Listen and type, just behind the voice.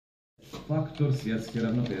faktor svjetske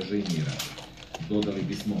ravnoteže i mira. Dodali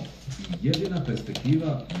bismo i jedina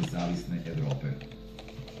perspektiva nezavisne Evrope.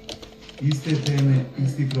 Iste teme,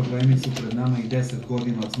 isti problemi su pred nama i 10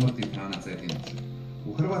 godina od smrti Frana Cetinića.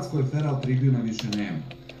 U Hrvatskoj Feral Tribuna više nema,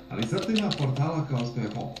 ali zato ima portala kao što je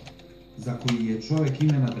HOP, za koji je čovjek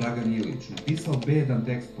imena Dragan Ilić napisao bedan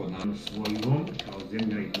tekst pod nazivom Svojom, kao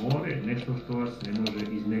zemlja i more, nešto što vas ne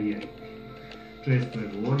može iznevjeriti. Često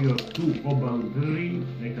je govorio, tu obalu držim,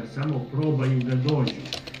 neka samo probaju da dođu,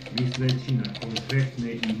 misleći na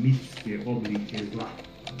konkretne i mitske oblike zla.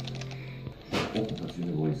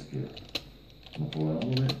 Okupacijne vojske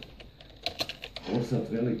Napoleonove, Osad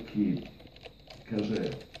Veliki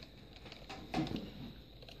kaže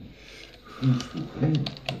puštu Krim,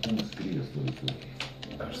 a tamo skrije svoju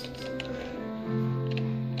carstvo.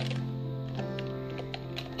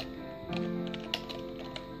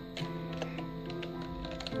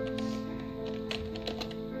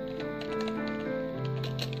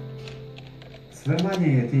 Sve manje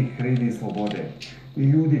je tih hridi slobode i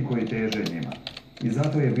ljudi koji teže njima. I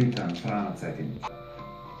zato je bitan Frana Cetinić.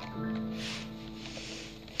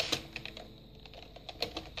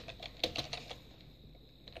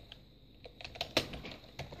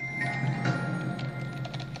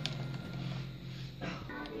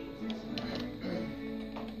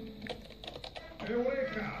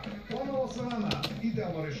 Eureka! Ponovo sa vama!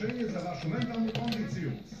 Idealno rješenje za vašu mentalnu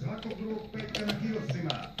kondiciju. Svakog drugog petka na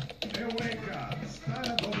kioscima. Eureka!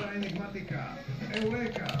 Stara dobra enigmatika.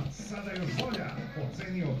 Eureka! Sada još bolja. Po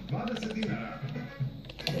ceni od 20 dinara.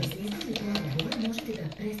 Da se izgledi tvoje govore, možete da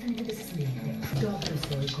prestanete da se smijete. Dobro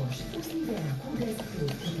svoj koš. Usni Veraku 10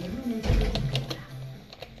 plus i jednu neđe govora.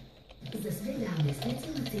 Za sve dame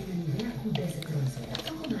specijalna cena ni Veraku 10 proizvoda.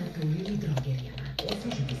 Toliko marka u ili drogerijama.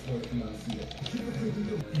 Oslušite svoje finansije.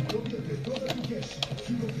 Hipokredito i dobijate dodatni keš.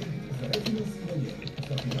 Hipokredit za refinansiranje.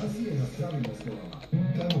 Za finansije na zdravim osnovama.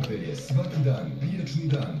 Tamo gde je svaki dan pijačni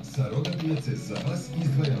dan, sa roda pijace za vas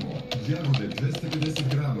izdvajamo jagode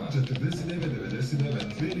 250 grama,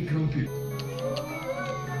 49,99, feri krompir.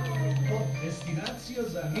 Top destinacija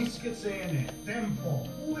za niske cene. Tempo,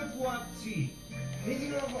 uvek u akciji.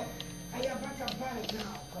 Vidi ovo, a ja bacam pare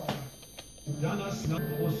naoko. Danas na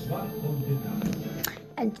o svakom detalju.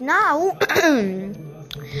 And now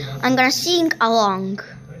I'm gonna sing along.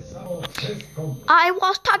 I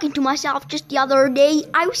was talking to myself just the other day.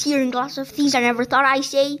 I was hearing lots of things I never thought I'd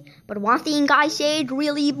say, but one thing I said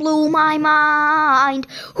really blew my mind.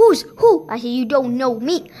 Who's who? I said, you don't know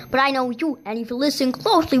me, but I know you, and if you listen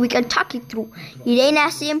closely, we can talk it through. It ain't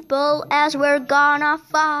as simple as we're gonna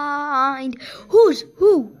find. Who's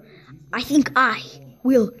who? I think I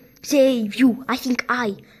will save you. I think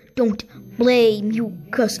I don't blame you,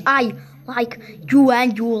 'cause I like you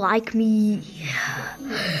and you like me.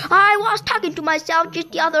 I was talking to myself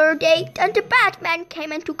just the other day, and the Batman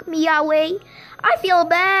came and took me away. I feel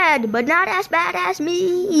bad, but not as bad as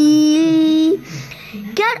me.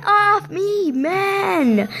 Get off me,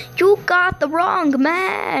 man. You got the wrong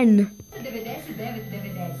man.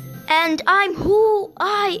 And I'm who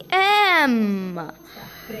I am.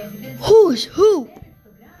 Who's who?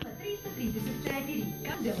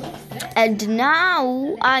 And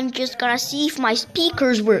now I'm just gonna see if my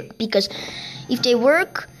speakers work, because if they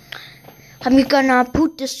work, I'm gonna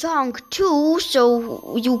put the song too,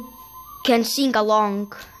 so you can sing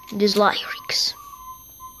along these lyrics.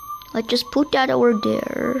 Let's just put that over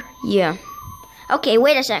there. Yeah. Okay,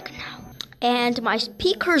 wait a second now. And my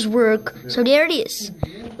speakers work, so there it is.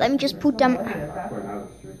 Let me just put them.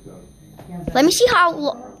 Let me see how.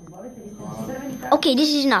 Okay, this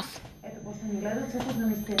is enough.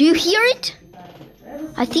 Do you hear it?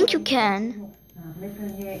 I think you can.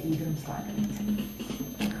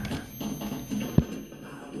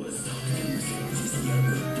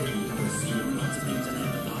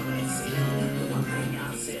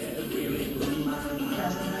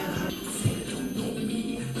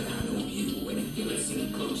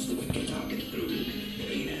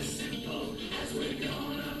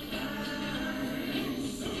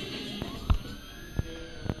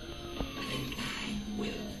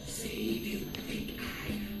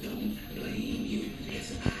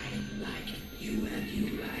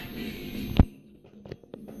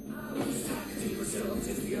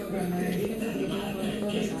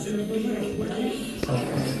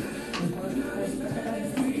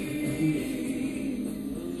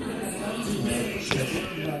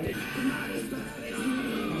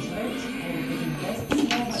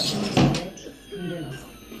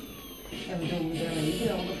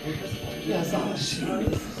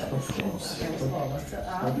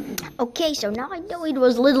 Okay, so now I know it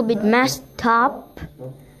was a little bit messed up,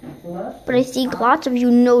 but I think lots of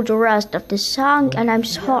you know the rest of the song, and I'm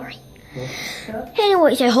sorry.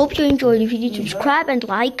 Anyways, I hope you enjoyed the video. Subscribe and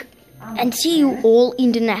like, and see you all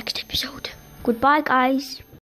in the next episode. Goodbye, guys.